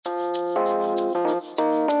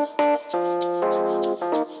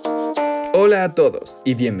Hola a todos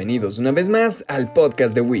y bienvenidos una vez más al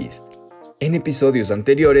podcast de WIST. En episodios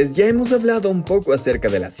anteriores ya hemos hablado un poco acerca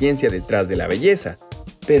de la ciencia detrás de la belleza,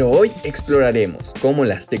 pero hoy exploraremos cómo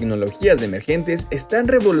las tecnologías emergentes están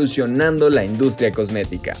revolucionando la industria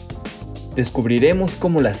cosmética. Descubriremos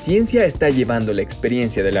cómo la ciencia está llevando la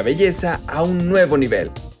experiencia de la belleza a un nuevo nivel.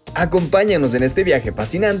 Acompáñanos en este viaje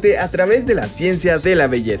fascinante a través de la ciencia de la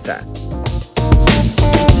belleza.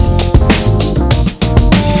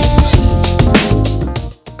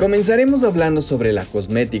 Comenzaremos hablando sobre la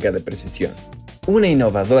cosmética de precisión, una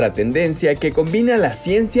innovadora tendencia que combina la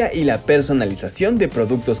ciencia y la personalización de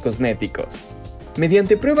productos cosméticos.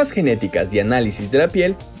 Mediante pruebas genéticas y análisis de la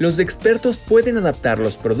piel, los expertos pueden adaptar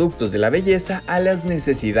los productos de la belleza a las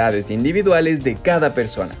necesidades individuales de cada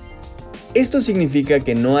persona. Esto significa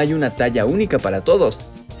que no hay una talla única para todos,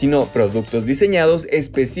 sino productos diseñados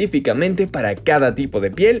específicamente para cada tipo de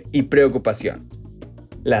piel y preocupación.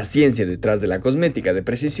 La ciencia detrás de la cosmética de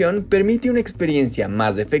precisión permite una experiencia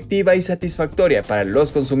más efectiva y satisfactoria para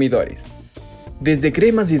los consumidores. Desde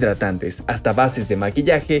cremas hidratantes hasta bases de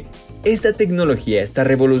maquillaje, esta tecnología está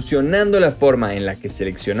revolucionando la forma en la que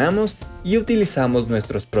seleccionamos y utilizamos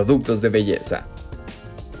nuestros productos de belleza.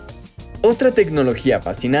 Otra tecnología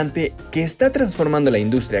fascinante que está transformando la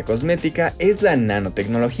industria cosmética es la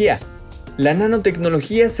nanotecnología. La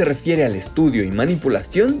nanotecnología se refiere al estudio y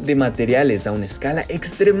manipulación de materiales a una escala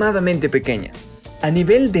extremadamente pequeña, a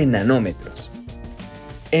nivel de nanómetros.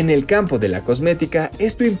 En el campo de la cosmética,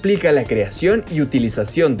 esto implica la creación y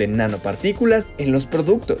utilización de nanopartículas en los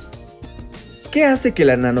productos. ¿Qué hace que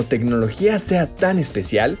la nanotecnología sea tan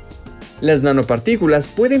especial? Las nanopartículas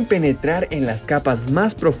pueden penetrar en las capas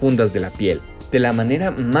más profundas de la piel, de la manera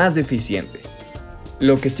más eficiente,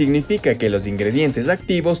 lo que significa que los ingredientes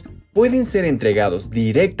activos pueden ser entregados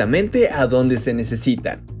directamente a donde se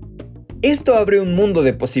necesitan. Esto abre un mundo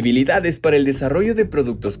de posibilidades para el desarrollo de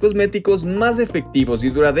productos cosméticos más efectivos y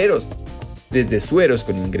duraderos, desde sueros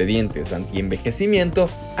con ingredientes anti-envejecimiento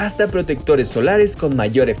hasta protectores solares con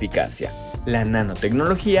mayor eficacia. La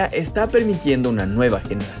nanotecnología está permitiendo una nueva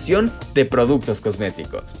generación de productos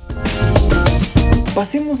cosméticos.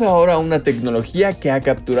 Pasemos ahora a una tecnología que ha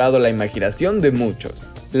capturado la imaginación de muchos: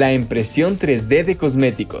 la impresión 3D de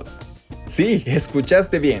cosméticos. Sí,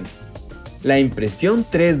 escuchaste bien. La impresión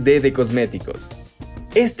 3D de cosméticos.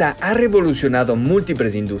 Esta ha revolucionado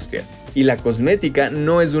múltiples industrias, y la cosmética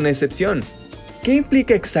no es una excepción. ¿Qué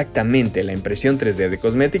implica exactamente la impresión 3D de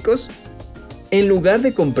cosméticos? En lugar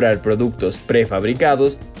de comprar productos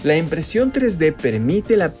prefabricados, la impresión 3D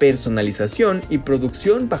permite la personalización y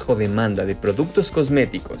producción bajo demanda de productos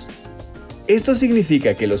cosméticos. Esto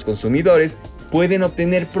significa que los consumidores pueden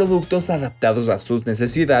obtener productos adaptados a sus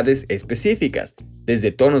necesidades específicas,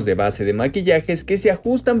 desde tonos de base de maquillajes que se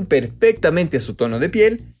ajustan perfectamente a su tono de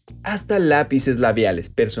piel, hasta lápices labiales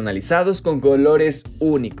personalizados con colores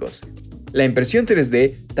únicos. La impresión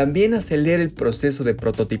 3D también acelera el proceso de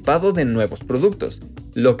prototipado de nuevos productos,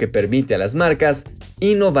 lo que permite a las marcas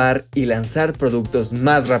innovar y lanzar productos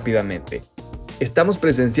más rápidamente. Estamos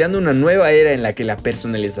presenciando una nueva era en la que la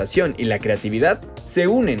personalización y la creatividad se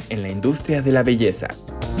unen en la industria de la belleza.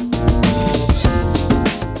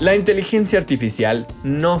 La inteligencia artificial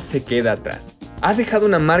no se queda atrás. Ha dejado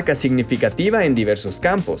una marca significativa en diversos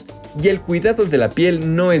campos, y el cuidado de la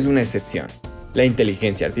piel no es una excepción. La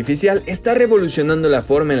inteligencia artificial está revolucionando la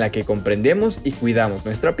forma en la que comprendemos y cuidamos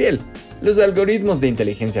nuestra piel. Los algoritmos de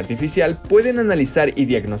inteligencia artificial pueden analizar y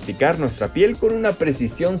diagnosticar nuestra piel con una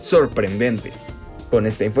precisión sorprendente. Con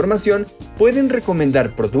esta información, pueden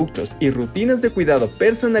recomendar productos y rutinas de cuidado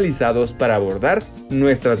personalizados para abordar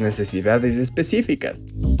nuestras necesidades específicas.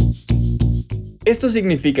 Esto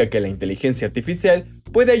significa que la inteligencia artificial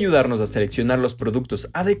puede ayudarnos a seleccionar los productos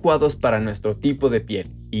adecuados para nuestro tipo de piel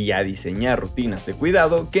y a diseñar rutinas de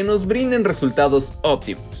cuidado que nos brinden resultados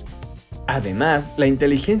óptimos. Además, la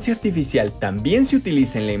inteligencia artificial también se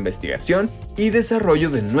utiliza en la investigación y desarrollo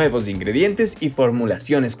de nuevos ingredientes y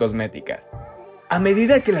formulaciones cosméticas. A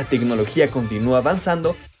medida que la tecnología continúa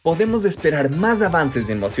avanzando, podemos esperar más avances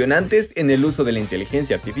emocionantes en el uso de la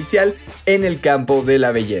inteligencia artificial en el campo de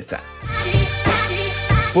la belleza.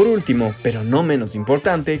 Por último, pero no menos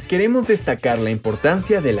importante, queremos destacar la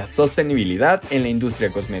importancia de la sostenibilidad en la industria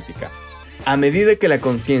cosmética. A medida que la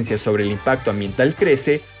conciencia sobre el impacto ambiental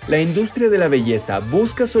crece, la industria de la belleza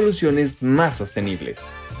busca soluciones más sostenibles.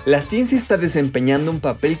 La ciencia está desempeñando un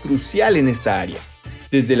papel crucial en esta área,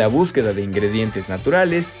 desde la búsqueda de ingredientes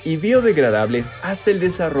naturales y biodegradables hasta el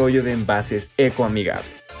desarrollo de envases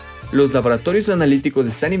ecoamigables. Los laboratorios analíticos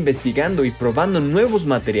están investigando y probando nuevos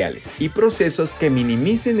materiales y procesos que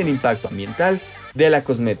minimicen el impacto ambiental de la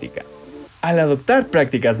cosmética. Al adoptar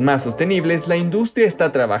prácticas más sostenibles, la industria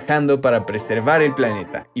está trabajando para preservar el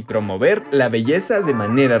planeta y promover la belleza de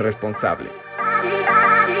manera responsable.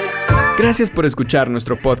 Gracias por escuchar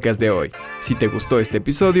nuestro podcast de hoy. Si te gustó este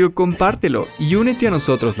episodio, compártelo y únete a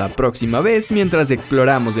nosotros la próxima vez mientras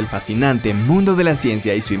exploramos el fascinante mundo de la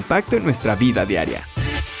ciencia y su impacto en nuestra vida diaria.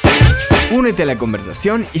 Únete a la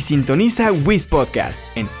conversación y sintoniza Wiz Podcast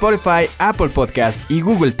en Spotify, Apple Podcast y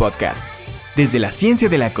Google Podcast. Desde la ciencia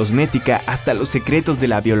de la cosmética hasta los secretos de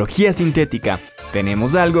la biología sintética,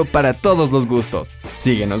 tenemos algo para todos los gustos.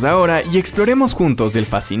 Síguenos ahora y exploremos juntos el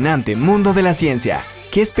fascinante mundo de la ciencia.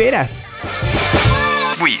 ¿Qué esperas?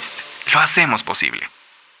 WIST, lo hacemos posible.